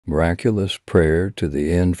Miraculous prayer to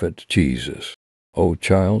the infant Jesus. O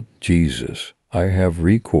child Jesus, I have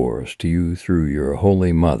recourse to you through your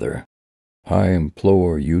Holy Mother. I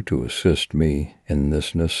implore you to assist me in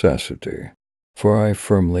this necessity, for I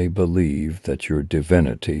firmly believe that your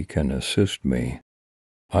divinity can assist me.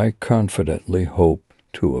 I confidently hope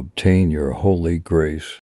to obtain your holy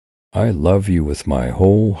grace. I love you with my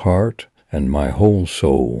whole heart and my whole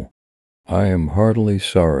soul. I am heartily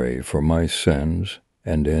sorry for my sins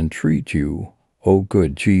and entreat you, O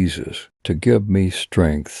good Jesus, to give me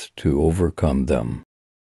strength to overcome them.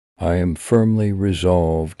 I am firmly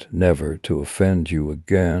resolved never to offend you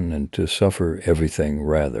again and to suffer everything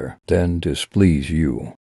rather than displease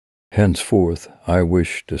you. Henceforth I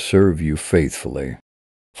wish to serve you faithfully.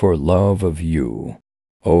 For love of you,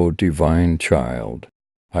 O divine child,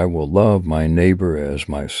 I will love my neighbor as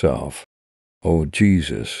myself. O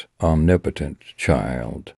Jesus, omnipotent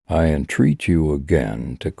child, I entreat you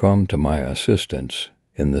again to come to my assistance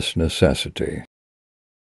in this necessity.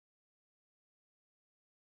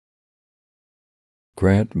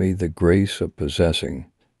 Grant me the grace of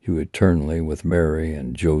possessing you eternally with Mary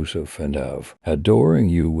and Joseph and of adoring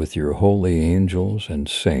you with your holy angels and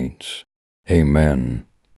saints. Amen.